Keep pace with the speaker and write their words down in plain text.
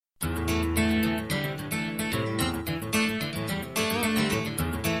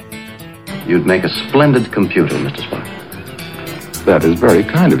You'd make a splendid computer, Mr. Spock. That is very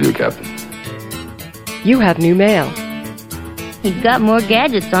kind of you, Captain. You have new mail. He's got more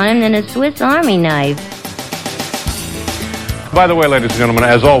gadgets on him than a Swiss Army knife. By the way, ladies and gentlemen,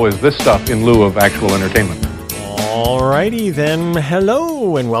 as always, this stuff in lieu of actual entertainment. Alrighty then,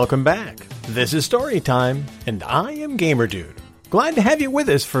 hello and welcome back. This is Storytime, and I am Gamer Dude. Glad to have you with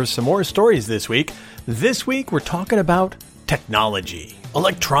us for some more stories this week. This week we're talking about technology,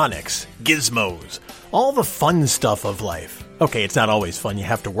 electronics, gizmos, all the fun stuff of life. Okay, it's not always fun, you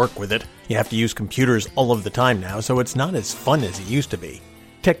have to work with it. You have to use computers all of the time now, so it's not as fun as it used to be.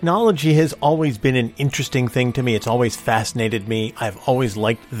 Technology has always been an interesting thing to me. It's always fascinated me. I've always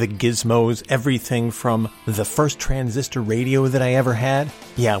liked the gizmos, everything from the first transistor radio that I ever had.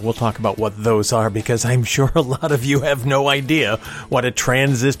 Yeah, we'll talk about what those are because I'm sure a lot of you have no idea what a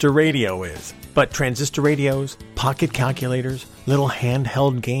transistor radio is. But transistor radios, pocket calculators, little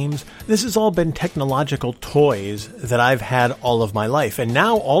handheld games, this has all been technological toys that I've had all of my life. And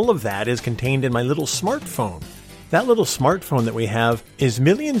now all of that is contained in my little smartphone. That little smartphone that we have is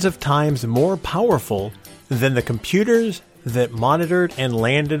millions of times more powerful than the computers that monitored and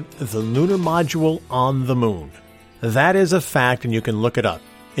landed the lunar module on the moon. That is a fact, and you can look it up.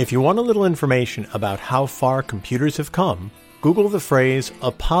 If you want a little information about how far computers have come, Google the phrase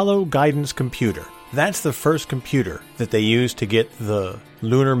Apollo Guidance Computer. That's the first computer that they used to get the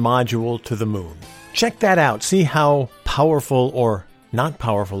lunar module to the moon. Check that out. See how powerful or not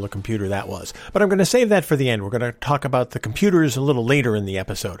powerful a computer that was. But I'm going to save that for the end. We're going to talk about the computers a little later in the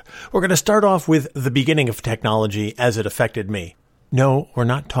episode. We're going to start off with the beginning of technology as it affected me. No, we're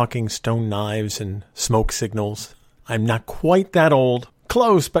not talking stone knives and smoke signals. I'm not quite that old.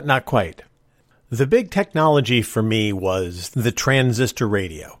 Close, but not quite. The big technology for me was the transistor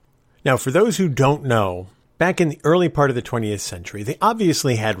radio. Now, for those who don't know, back in the early part of the 20th century, they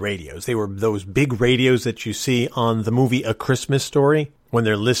obviously had radios. They were those big radios that you see on the movie A Christmas Story when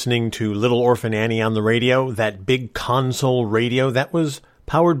they're listening to Little Orphan Annie on the radio. That big console radio, that was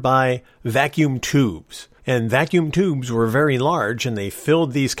powered by vacuum tubes. And vacuum tubes were very large, and they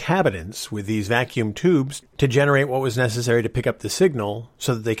filled these cabinets with these vacuum tubes to generate what was necessary to pick up the signal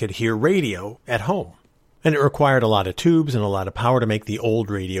so that they could hear radio at home. And it required a lot of tubes and a lot of power to make the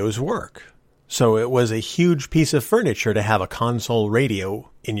old radios work. So it was a huge piece of furniture to have a console radio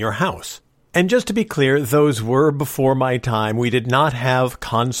in your house. And just to be clear, those were before my time. We did not have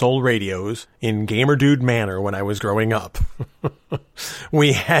console radios in Gamer Dude manner when I was growing up.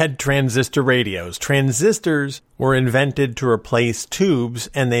 We had transistor radios. Transistors were invented to replace tubes,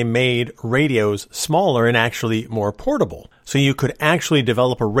 and they made radios smaller and actually more portable. So you could actually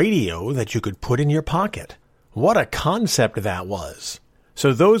develop a radio that you could put in your pocket. What a concept that was.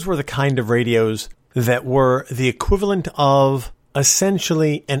 So those were the kind of radios that were the equivalent of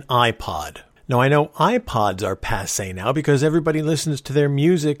essentially an iPod. Now, I know iPods are passé now because everybody listens to their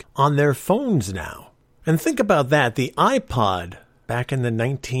music on their phones now. And think about that. The iPod back in the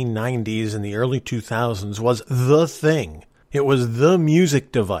 1990s and the early 2000s was the thing. It was the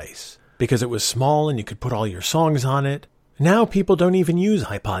music device because it was small and you could put all your songs on it. Now people don't even use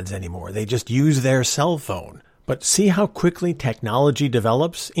iPods anymore. They just use their cell phone. But see how quickly technology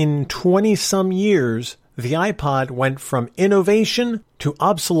develops? In 20-some years, the iPod went from innovation to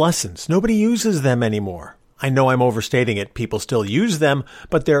obsolescence. Nobody uses them anymore. I know I'm overstating it. People still use them,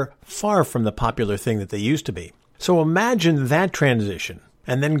 but they're far from the popular thing that they used to be. So imagine that transition,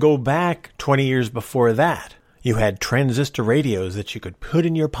 and then go back 20 years before that. You had transistor radios that you could put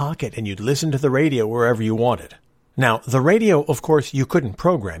in your pocket, and you'd listen to the radio wherever you wanted. Now, the radio, of course, you couldn't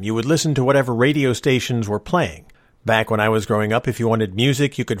program. You would listen to whatever radio stations were playing. Back when I was growing up, if you wanted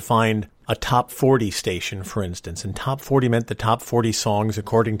music, you could find a top 40 station, for instance. And top 40 meant the top 40 songs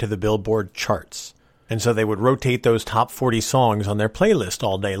according to the Billboard charts. And so they would rotate those top 40 songs on their playlist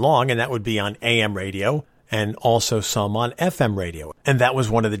all day long, and that would be on AM radio and also some on FM radio. And that was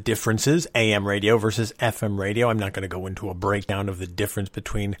one of the differences, AM radio versus FM radio. I'm not going to go into a breakdown of the difference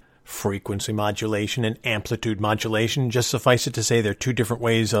between frequency modulation and amplitude modulation. Just suffice it to say they're two different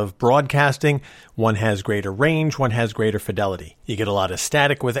ways of broadcasting. One has greater range, one has greater fidelity. You get a lot of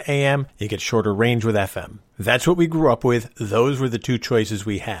static with AM, you get shorter range with FM. That's what we grew up with. Those were the two choices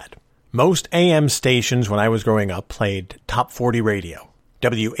we had. Most AM stations when I was growing up played top 40 radio.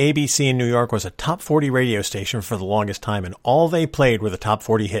 WABC in New York was a top 40 radio station for the longest time, and all they played were the top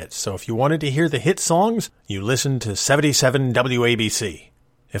 40 hits. So if you wanted to hear the hit songs, you listened to 77 WABC.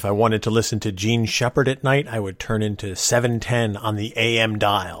 If I wanted to listen to Gene Shepard at night, I would turn into 710 on the AM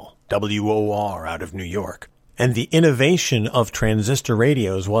dial, WOR out of New York. And the innovation of transistor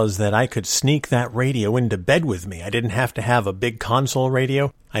radios was that I could sneak that radio into bed with me. I didn't have to have a big console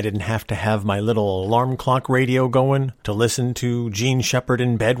radio. I didn't have to have my little alarm clock radio going to listen to Gene Shepard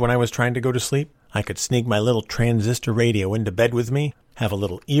in bed when I was trying to go to sleep. I could sneak my little transistor radio into bed with me, have a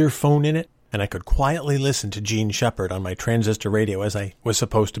little earphone in it, and I could quietly listen to Gene Shepard on my transistor radio as I was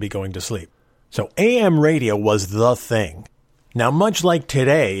supposed to be going to sleep. So AM radio was the thing. Now, much like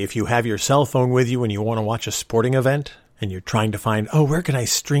today, if you have your cell phone with you and you want to watch a sporting event and you're trying to find, where can I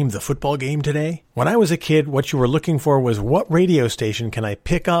stream the football game today? When I was a kid, what you were looking for was what radio station can I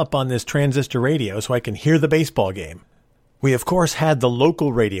pick up on this transistor radio so I can hear the baseball game? We, of course, had the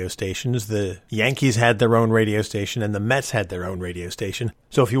local radio stations. The Yankees had their own radio station and the Mets had their own radio station.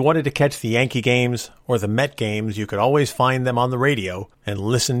 So if you wanted to catch the Yankee games or the Met games, you could always find them on the radio and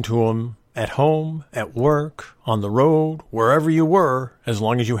listen to them at home, at work, on the road, wherever you were, as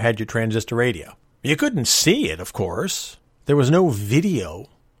long as you had your transistor radio. You couldn't see it, of course. There was no video.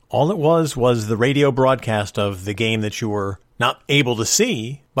 All it was the radio broadcast of the game that you were not able to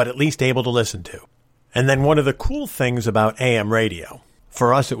see, but at least able to listen to. And then one of the cool things about AM radio,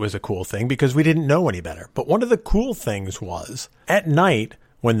 for us it was a cool thing because we didn't know any better, but one of the cool things was, at night,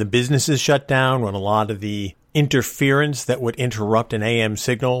 when the businesses shut down, when a lot of the interference that would interrupt an AM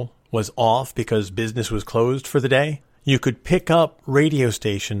signal was off because business was closed for the day, you could pick up radio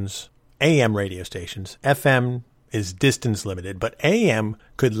stations, AM radio stations. FM is distance limited, but AM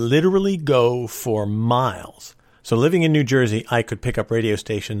could literally go for miles. So living in New Jersey, I could pick up radio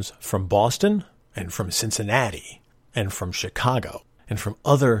stations from Boston and from Cincinnati and from Chicago and from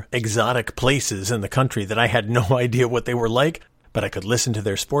other exotic places in the country that I had no idea what they were like, but I could listen to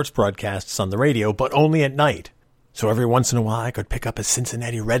their sports broadcasts on the radio, but only at night. So every once in a while, I could pick up a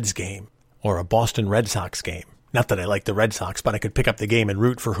Cincinnati Reds game or a Boston Red Sox game. Not that I like the Red Sox, but I could pick up the game and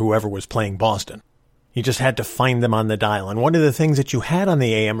root for whoever was playing Boston. You just had to find them on the dial. And one of the things that you had on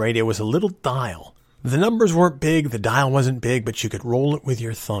the AM radio was a little dial. The numbers weren't big, the dial wasn't big, but you could roll it with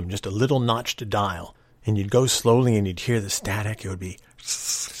your thumb, just a little notched dial. And you'd go slowly and you'd hear the static. It would be...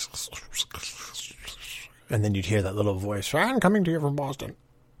 And then you'd hear that little voice, I'm coming to you from Boston.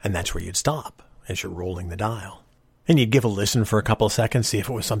 And that's where you'd stop as you're rolling the dial. And you'd give a listen for a couple of seconds, see if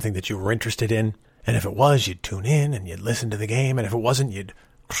it was something that you were interested in. And if it was, you'd tune in and you'd listen to the game. And if it wasn't, you'd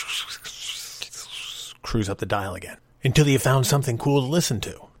cruise up the dial again until you found something cool to listen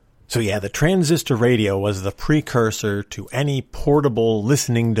to. So yeah, the transistor radio was the precursor to any portable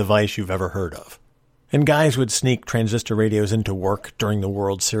listening device you've ever heard of. And guys would sneak transistor radios into work during the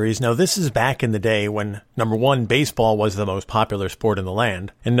World Series. Now, this is back in the day when, number one, baseball was the most popular sport in the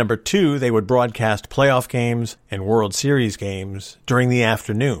land, and number two, they would broadcast playoff games and World Series games during the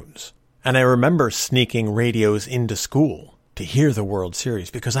afternoons. And I remember sneaking radios into school to hear the World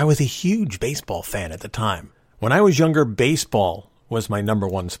Series because I was a huge baseball fan at the time. When I was younger, baseball was my number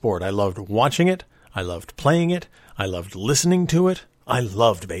one sport. I loved watching it. I loved playing it. I loved listening to it. I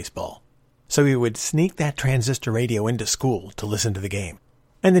loved baseball. So we would sneak that transistor radio into school to listen to the game.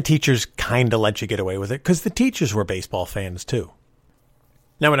 And the teachers kind of let you get away with it because the teachers were baseball fans too.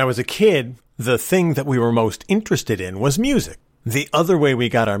 Now, when I was a kid, the thing that we were most interested in was music. The other way we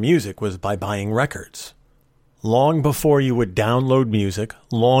got our music was by buying records. Long before you would download music,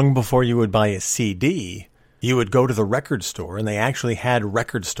 long before you would buy a CD, you would go to the record store, and they actually had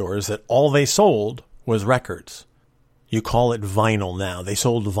record stores that all they sold was records. You call it vinyl now. They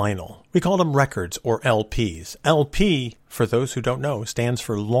sold vinyl. We called them records or LPs. LP, for those who don't know, stands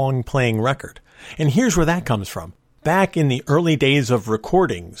for long playing record. And here's where that comes from. Back in the early days of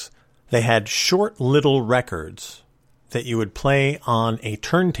recordings, they had short little records that you would play on a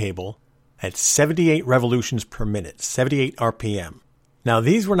turntable at 78 revolutions per minute, 78 RPM. Now,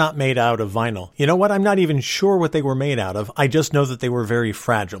 these were not made out of vinyl. You know what? I'm not even sure what they were made out of. I just know that they were very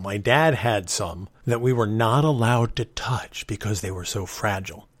fragile. My dad had some that we were not allowed to touch because they were so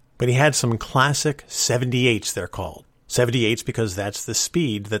fragile. But he had some classic 78s, they're called. 78s because that's the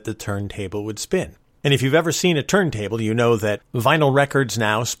speed that the turntable would spin. And if you've ever seen a turntable, you know that vinyl records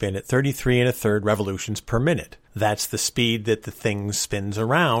now spin at 33 1/3 revolutions per minute. That's the speed that the thing spins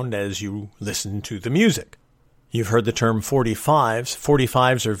around as you listen to the music. You've heard the term 45s.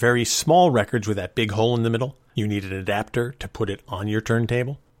 45s are very small records with that big hole in the middle. You need an adapter to put it on your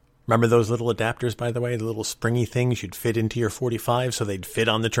turntable. Remember those little adapters, by the way? The little springy things you'd fit into your 45 so they'd fit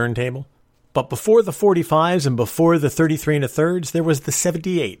on the turntable? But before the 45s and before the 33 1/3s, there was the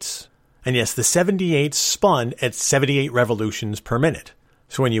 78s. And yes, the 78s spun at 78 revolutions per minute.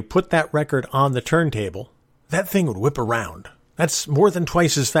 So when you put that record on the turntable, that thing would whip around. That's more than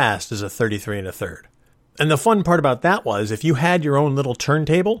twice as fast as a 33 1/3. And the fun part about that was if you had your own little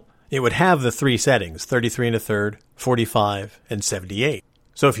turntable, it would have the three settings, 33 1/3, 45, and 78.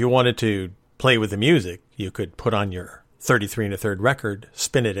 So if you wanted to play with the music, you could put on your 33 1/3 record,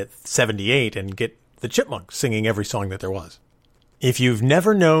 spin it at 78, and get the Chipmunks singing every song that there was. If you've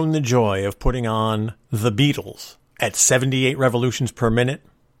never known the joy of putting on the Beatles at 78 revolutions per minute,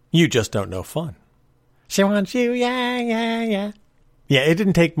 you just don't know fun. She wants you, yeah, yeah, yeah. Yeah, it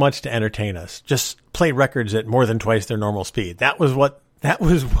didn't take much to entertain us. Just play records at more than twice their normal speed. That was what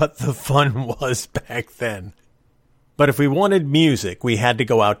the fun was back then. But if we wanted music, we had to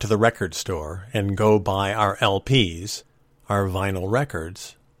go out to the record store and go buy our LPs, our vinyl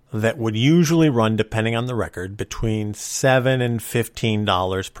records, that would usually run, depending on the record, between $7 and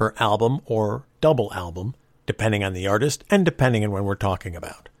 $15 per album or double album, depending on the artist and depending on when we're talking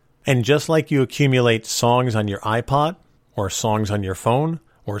about. And just like you accumulate songs on your iPod or songs on your phone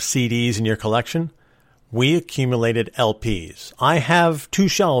or CDs in your collection, we accumulated LPs. I have 2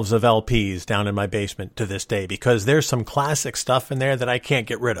 shelves of LPs down in my basement to this day because there's some classic stuff in there that I can't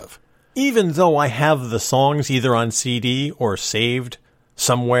get rid of. Even though I have the songs either on CD or saved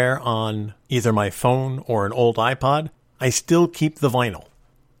somewhere on either my phone or an old iPod, I still keep the vinyl.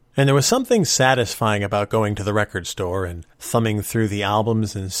 And there was something satisfying about going to the record store and thumbing through the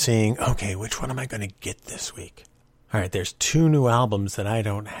albums and seeing, okay, which one am I going to get this week? All right, there's 2 new albums that I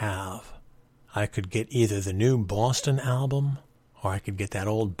don't have. I could get either the new Boston album or I could get that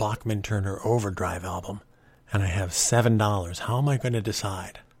old Bachman-Turner Overdrive album. And I have $7. How am I going to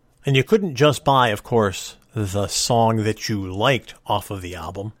decide? And you couldn't just buy, of course, the song that you liked off of the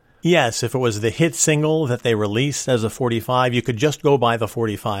album. Yes, if it was the hit single that they released as a 45, you could just go buy the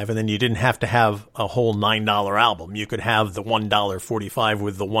 45, and then you didn't have to have a whole $9 album. You could have the $1 45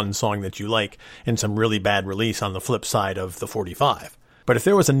 with the one song that you like and some really bad release on the flip side of the 45. But if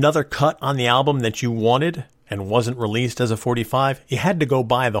there was another cut on the album that you wanted and wasn't released as a 45, you had to go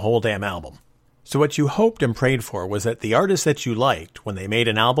buy the whole damn album. So what you hoped and prayed for was that the artist that you liked, when they made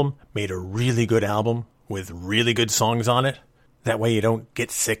an album, made a really good album with really good songs on it. That way you don't get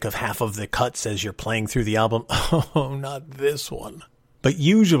sick of half of the cuts as you're playing through the album. Oh, not this one. But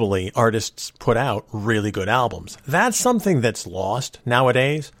usually artists put out really good albums. That's something that's lost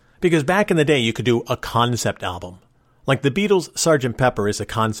nowadays, because back in the day you could do a concept album. Like the Beatles' Sgt. Pepper is a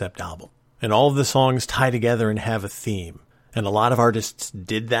concept album, and all of the songs tie together and have a theme. And a lot of artists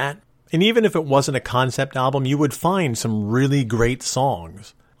did that. And even if it wasn't a concept album, you would find some really great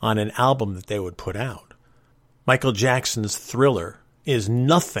songs on an album that they would put out. Michael Jackson's Thriller is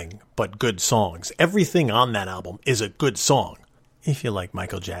nothing but good songs. Everything on that album is a good song, if you like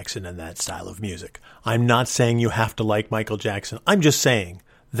Michael Jackson and that style of music. I'm not saying you have to like Michael Jackson. I'm just saying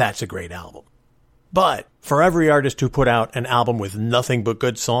that's a great album. But for every artist who put out an album with nothing but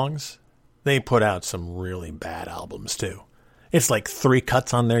good songs, they put out some really bad albums too. It's like 3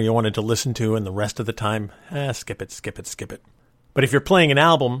 cuts on there you wanted to listen to, and the rest of the time, skip it. But if you're playing an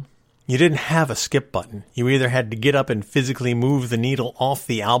album, you didn't have a skip button. You either had to get up and physically move the needle off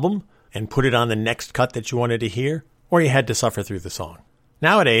the album and put it on the next cut that you wanted to hear, or you had to suffer through the song.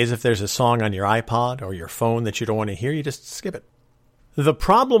 Nowadays, if there's a song on your iPod or your phone that you don't want to hear, you just skip it. The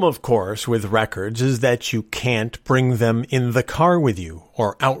problem, of course, with records is that you can't bring them in the car with you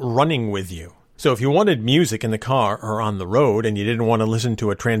or out running with you. So if you wanted music in the car or on the road and you didn't want to listen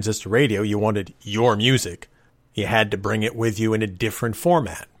to a transistor radio, you wanted your music, you had to bring it with you in a different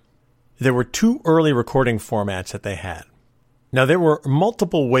format. There were 2 early recording formats that they had. Now, there were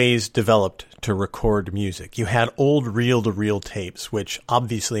multiple ways developed to record music. You had old reel-to-reel tapes, which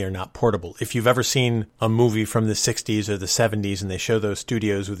obviously are not portable. If you've ever seen a movie from the 60s or the 70s and they show those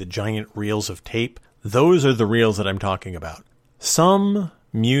studios with the giant reels of tape, those are the reels that I'm talking about. Some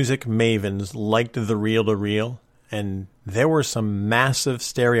music mavens liked the reel-to-reel, and there were some massive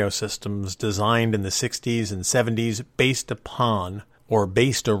stereo systems designed in the 60s and 70s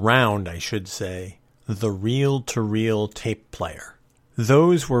based around, I should say, the reel-to-reel tape player.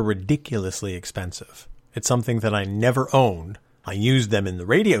 Those were ridiculously expensive. It's something that I never owned. I used them in the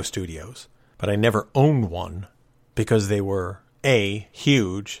radio studios, but I never owned one because they were A,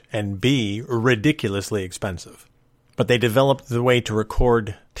 huge, and B, ridiculously expensive. But they developed the way to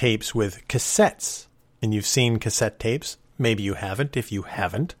record tapes with cassettes. And you've seen cassette tapes. Maybe you haven't. If you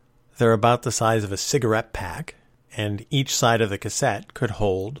haven't, they're about the size of a cigarette pack, and each side of the cassette could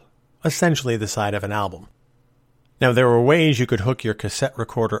hold essentially the side of an album. Now, there were ways you could hook your cassette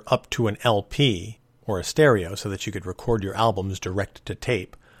recorder up to an LP or a stereo so that you could record your albums direct to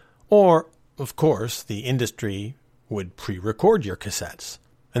tape. Or, of course, the industry would pre-record your cassettes,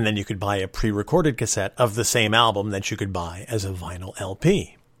 and then you could buy a pre-recorded cassette of the same album that you could buy as a vinyl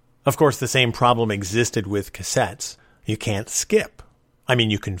LP. Of course, the same problem existed with cassettes. You can't skip. I mean,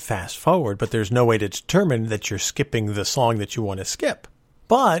 you can fast forward, but there's no way to determine that you're skipping the song that you want to skip.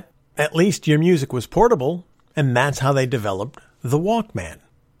 But at least your music was portable, and that's how they developed the Walkman.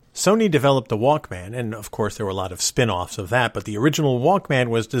 Sony developed the Walkman, and of course there were a lot of spin-offs of that, but the original Walkman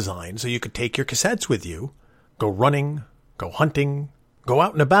was designed so you could take your cassettes with you, go running, go hunting, go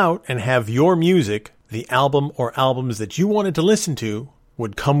out and about, and have your music, the album or albums that you wanted to listen to,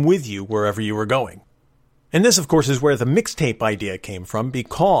 would come with you wherever you were going. And this, of course, is where the mixtape idea came from,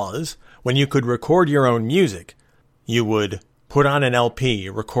 because when you could record your own music, you would put on an LP,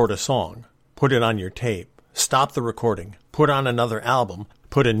 record a song, put it on your tape, stop the recording, put on another album,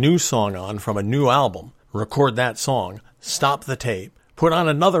 put a new song on from a new album, record that song, stop the tape, put on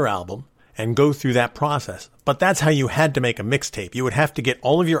another album, and go through that process. But that's how you had to make a mixtape. You would have to get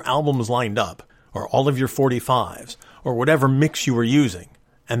all of your albums lined up, or all of your 45s, or whatever mix you were using,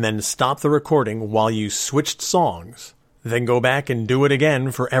 and then stop the recording while you switched songs, then go back and do it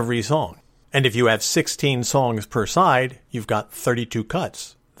again for every song. And if you have 16 songs per side, you've got 32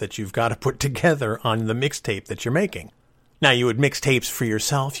 cuts that you've got to put together on the mixtape that you're making. Now, you would mix tapes for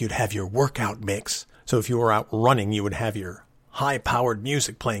yourself. You'd have your workout mix. So if you were out running, you would have your high-powered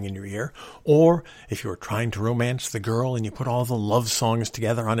music playing in your ear. Or if you were trying to romance the girl and you put all the love songs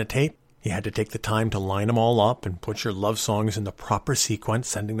together on a tape, you had to take the time to line them all up and put your love songs in the proper sequence,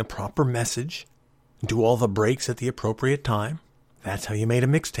 sending the proper message, do all the breaks at the appropriate time. That's how you made a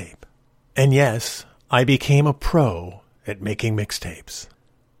mixtape. And yes, I became a pro at making mixtapes.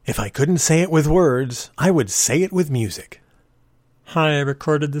 If I couldn't say it with words, I would say it with music. Hi, I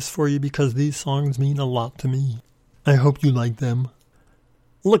recorded this for you because these songs mean a lot to me. I hope you like them.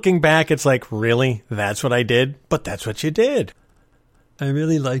 Looking back, it's like, really? That's what I did? But that's what you did. I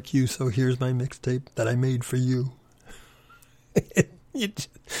really like you, so here's my mixtape that I made for you. It's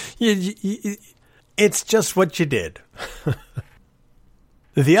just what you did.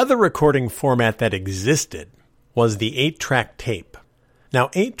 The other recording format that existed was the 8-track tape. Now,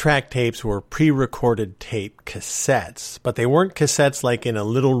 8-track tapes were pre-recorded tape cassettes, but they weren't cassettes like in a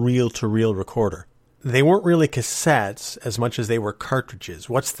little reel-to-reel recorder. They weren't really cassettes as much as they were cartridges.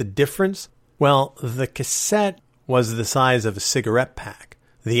 What's the difference? Well, the cassette was the size of a cigarette pack.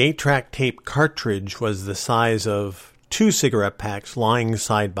 The 8-track tape cartridge was the size of 2 cigarette packs lying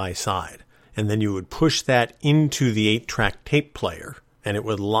side by side. And then you would push that into the 8-track tape player, and it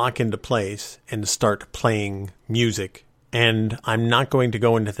would lock into place and start playing music. And I'm not going to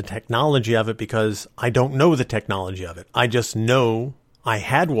go into the technology of it because I don't know the technology of it. I just know I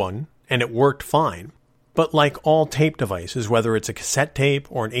had one and it worked fine. But like all tape devices, whether it's a cassette tape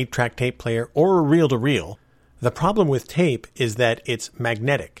or an 8-track tape player or a reel-to-reel, the problem with tape is that it's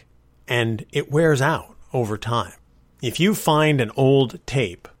magnetic and it wears out over time. If you find an old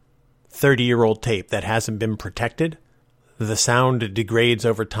tape, 30-year-old tape that hasn't been protected, the sound degrades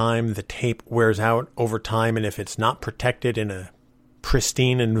over time, the tape wears out over time, and if it's not protected in a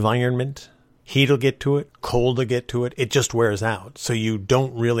pristine environment, heat will get to it, cold will get to it, it just wears out. So you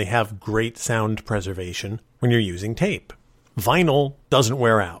don't really have great sound preservation when you're using tape. Vinyl doesn't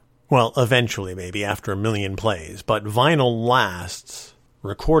wear out. Well, eventually maybe after 1 million plays, but vinyl lasts.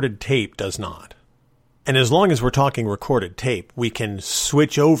 Recorded tape does not. And as long as we're talking recorded tape, we can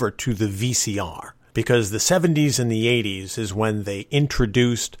switch over to the VCR. Because the 70s and the 80s is when they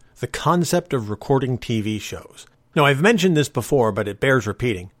introduced the concept of recording TV shows. Now, I've mentioned this before, but it bears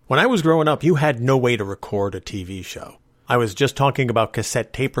repeating. When I was growing up, you had no way to record a TV show. I was just talking about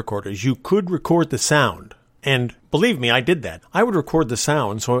cassette tape recorders. You could record the sound. And believe me, I did that. I would record the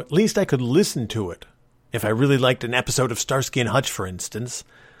sound so at least I could listen to it. If I really liked an episode of Starsky and Hutch, for instance,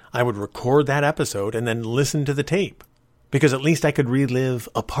 I would record that episode and then listen to the tape. Because at least I could relive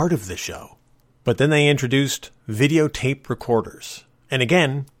a part of the show. But then they introduced videotape recorders. And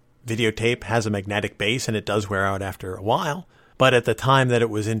again, videotape has a magnetic base and it does wear out after a while. But at the time that it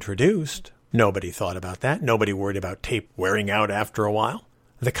was introduced, nobody thought about that. Nobody worried about tape wearing out after a while.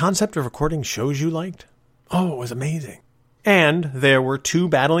 The concept of recording shows you liked? Oh, it was amazing. And there were 2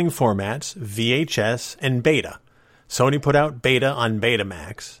 battling formats, VHS and Beta. Sony put out Beta on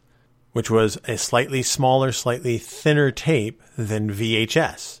Betamax, which was a slightly smaller, slightly thinner tape than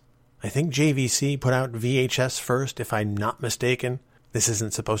VHS. I think JVC put out VHS first, if I'm not mistaken. This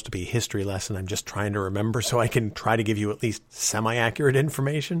isn't supposed to be a history lesson. I'm just trying to remember so I can try to give you at least semi-accurate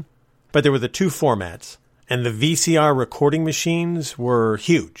information. But there were the 2 formats, and the VCR recording machines were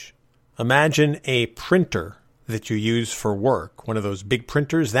huge. Imagine a printer that you use for work, one of those big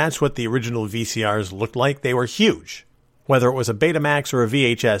printers. That's what the original VCRs looked like. They were huge. Whether it was a Betamax or a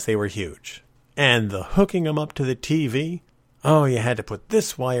VHS, they were huge. And the hooking them up to the TV, Oh, you had to put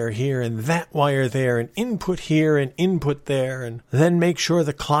this wire here and that wire there and input here and input there and then make sure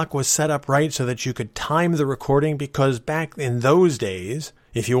the clock was set up right so that you could time the recording, because back in those days,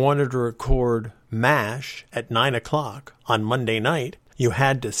 if you wanted to record MASH at 9 o'clock on Monday night, you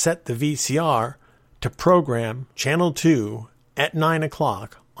had to set the VCR to program Channel 2 at 9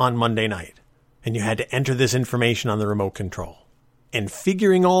 o'clock on Monday night. And you had to enter this information on the remote control. And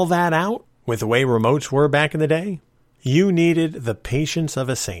figuring all that out with the way remotes were back in the day, you needed the patience of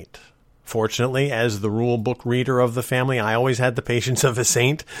a saint. Fortunately, as the rule book reader of the family, I always had the patience of a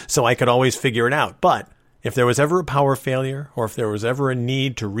saint, so I could always figure it out. But if there was ever a power failure, or if there was ever a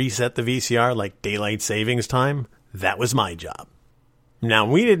need to reset the VCR like daylight savings time, that was my job. Now,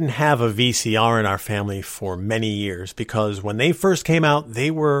 we didn't have a VCR in our family for many years because when they first came out, they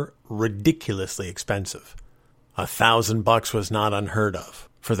were ridiculously expensive. $1,000 was not unheard of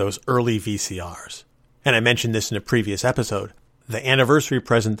for those early VCRs. And I mentioned this in a previous episode. The anniversary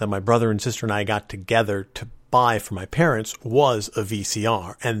present that my brother and sister and I got together to buy for my parents was a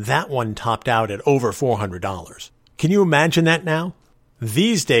VCR, and that one topped out at over $400. Can you imagine that now?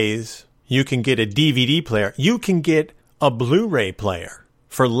 These days, you can get a DVD player. You can get a Blu-ray player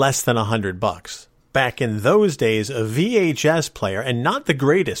for less than $100. Back in those days, a VHS player, and not the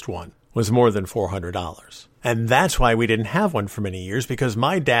greatest one, was more than $400. And that's why we didn't have one for many years, because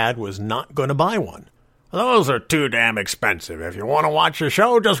my dad was not going to buy one. Those are too damn expensive. If you want to watch your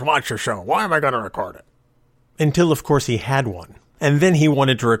show, just watch your show. Why am I going to record it? Until, of course, he had one. And then he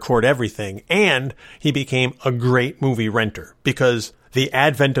wanted to record everything, and he became a great movie renter, because the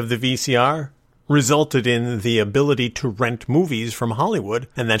advent of the VCR resulted in the ability to rent movies from Hollywood,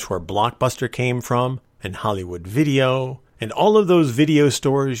 and that's where Blockbuster came from, and Hollywood Video, and all of those video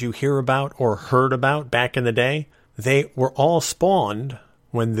stores you hear about or heard about back in the day, they were all spawned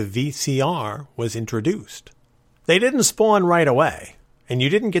when the VCR was introduced. They didn't spawn right away, and you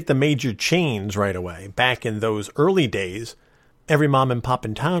didn't get the major chains right away. Back in those early days, every mom and pop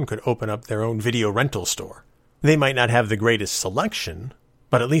in town could open up their own video rental store. They might not have the greatest selection,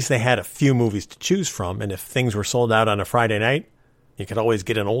 but at least they had a few movies to choose from, and if things were sold out on a Friday night, you could always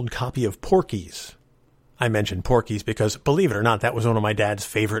get an old copy of Porky's. I mentioned Porky's because, believe it or not, that was one of my dad's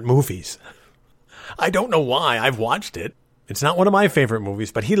favorite movies. I don't know why. I've watched it. It's not one of my favorite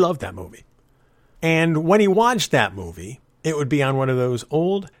movies, but he loved that movie. And when he watched that movie, it would be on one of those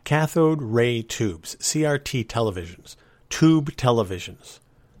old cathode ray tubes, CRT televisions, tube televisions.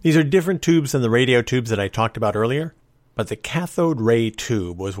 These are different tubes than the radio tubes that I talked about earlier, but the cathode ray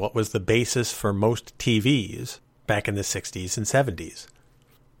tube was what was the basis for most TVs back in the 60s and 70s.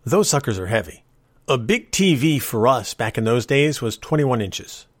 Those suckers are heavy. A big TV for us back in those days was 21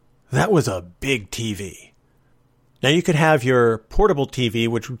 inches. That was a big TV. Now, you could have your portable TV,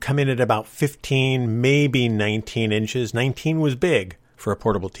 which would come in at about 15, maybe 19 inches. 19 was big for a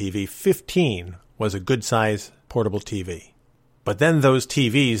portable TV. 15 was a good-size portable TV. But then those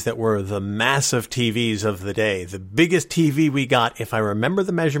TVs that were the massive TVs of the day, the biggest TV we got, if I remember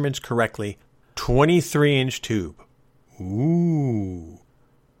the measurements correctly, 23-inch tube. Ooh.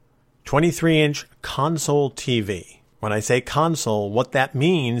 23-inch console TV. When I say console, what that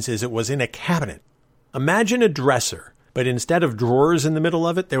means is it was in a cabinet. Imagine a dresser, but instead of drawers in the middle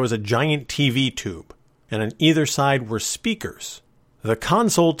of it, there was a giant TV tube, and on either side were speakers. The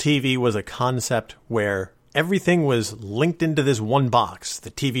console TV was a concept where everything was linked into this one box, the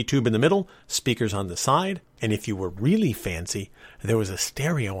TV tube in the middle, speakers on the side, and if you were really fancy, there was a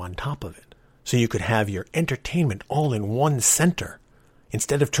stereo on top of it. So you could have your entertainment all in one center.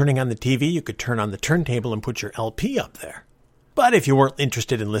 Instead of turning on the TV, you could turn on the turntable and put your LP up there. But if you weren't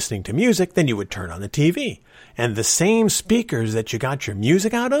interested in listening to music, then you would turn on the TV. And the same speakers that you got your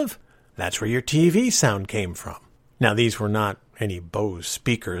music out of, that's where your TV sound came from. Now, these were not any Bose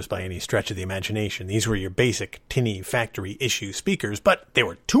speakers by any stretch of the imagination. These were your basic tinny factory issue speakers, but there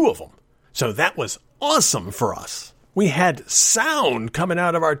were two of them. So that was awesome for us. We had sound coming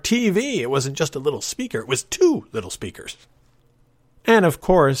out of our TV. It wasn't just a little speaker. It was two little speakers. And of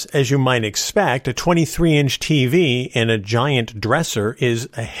course, as you might expect, a 23-inch TV in a giant dresser is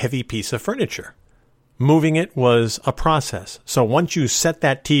a heavy piece of furniture. Moving it was a process. So once you set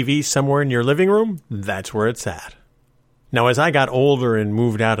that TV somewhere in your living room, that's where it's at. Now, as I got older and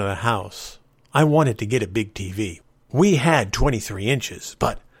moved out of the house, I wanted to get a big TV. We had 23 inches,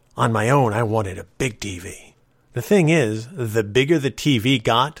 but on my own, I wanted a big TV. The thing is, the bigger the TV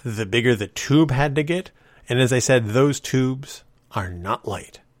got, the bigger the tube had to get. And as I said, those tubes are not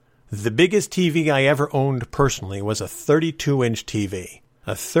light. The biggest TV I ever owned personally was a 32-inch TV.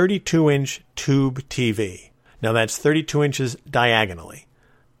 A 32-inch tube TV. Now that's 32 inches diagonally.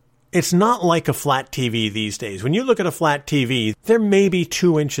 It's not like a flat TV these days. When you look at a flat TV, they're maybe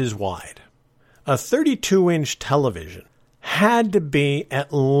 2 inches wide. A 32-inch television had to be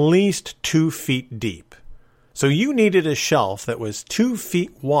at least 2 feet deep. So you needed a shelf that was 2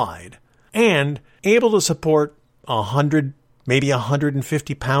 feet wide and able to support 100, maybe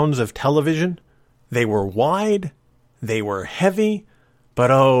 150 pounds of television. They were wide, they were heavy,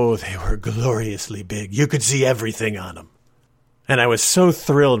 but oh, they were gloriously big. You could see everything on them. And I was so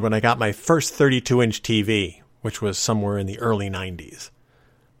thrilled when I got my first 32-inch TV, which was somewhere in the early 90s.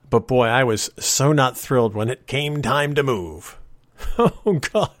 But boy, I was so not thrilled when it came time to move. Oh,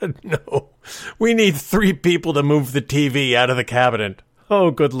 God, no. We need 3 people to move the TV out of the cabinet.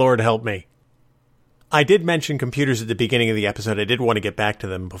 Oh, good Lord, help me. I did mention computers at the beginning of the episode. I did want to get back to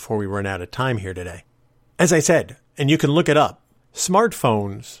them before we run out of time here today. As I said, and you can look it up,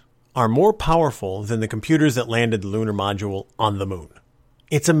 smartphones are more powerful than the computers that landed the lunar module on the moon.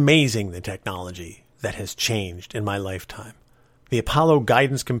 It's amazing the technology that has changed in my lifetime. The Apollo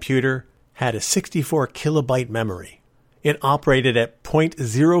guidance computer had a 64 kilobyte memory. It operated at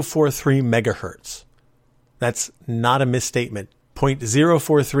 0.043 megahertz. That's not a misstatement.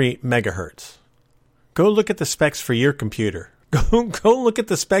 0.043 megahertz. Go look at the specs for your computer. Go look at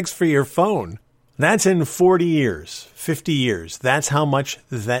the specs for your phone. That's in 40 years, 50 years. That's how much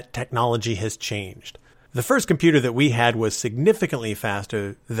that technology has changed. The first computer that we had was significantly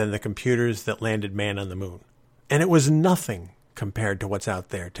faster than the computers that landed man on the moon. And it was nothing compared to what's out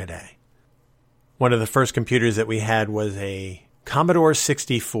there today. One of the first computers that we had was a Commodore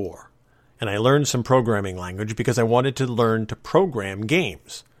 64. And I learned some programming language because I wanted to learn to program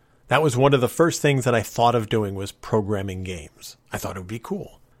games. That was one of the first things that I thought of doing was programming games. I thought it would be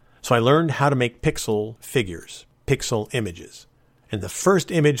cool. So I learned how to make pixel figures, pixel images. And the first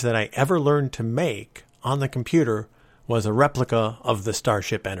image that I ever learned to make on the computer was a replica of the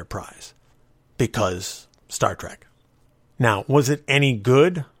Starship Enterprise. Because Star Trek. Now, was it any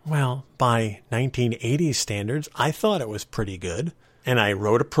good? Well, by 1980s standards, I thought it was pretty good. And I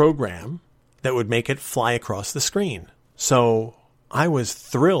wrote a program that would make it fly across the screen. So I was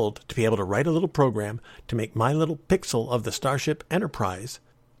thrilled to be able to write a little program to make my little pixel of the Starship Enterprise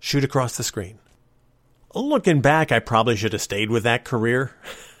shoot across the screen. Looking back, I probably should have stayed with that career.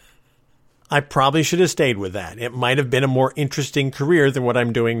 I probably should have stayed with that. It might have been a more interesting career than what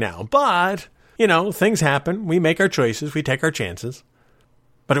I'm doing now. But, you know, things happen. We make our choices. We take our chances.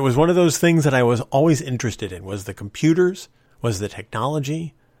 But it was one of those things that I was always interested in, was the computers, was the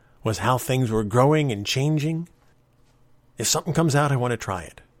technology, was how things were growing and changing. If something comes out, I want to try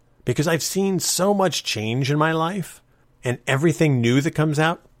it. Because I've seen so much change in my life, and everything new that comes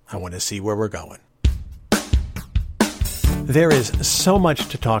out, I want to see where we're going. There is so much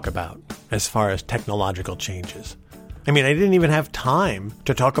to talk about as far as technological changes. I mean, I didn't even have time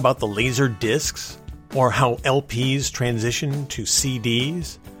to talk about the laser discs or how LPs transitioned to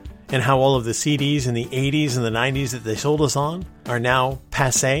CDs and how all of the CDs in the 80s and the 90s that they sold us on are now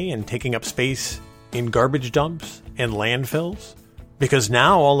passé and taking up space in garbage dumps and landfills because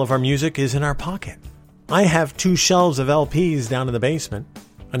now all of our music is in our pocket. I have 2 shelves of LPs down in the basement,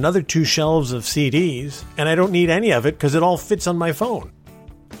 another 2 shelves of CDs, and I don't need any of it because it all fits on my phone.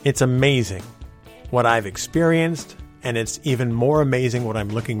 It's amazing what I've experienced, and it's even more amazing what I'm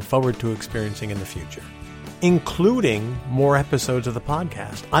looking forward to experiencing in the future, including more episodes of the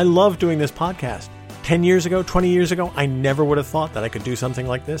podcast. I love doing this podcast. 10 years ago, 20 years ago, I never would have thought that I could do something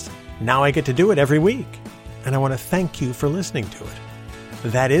like this. Now I get to do it every week, and I want to thank you for listening to it.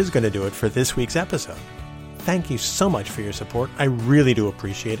 That is going to do it for this week's episode. Thank you so much for your support. I really do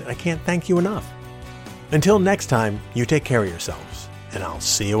appreciate it. I can't thank you enough. Until next time, you take care of yourselves, and I'll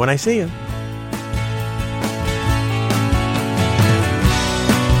see you when I see you.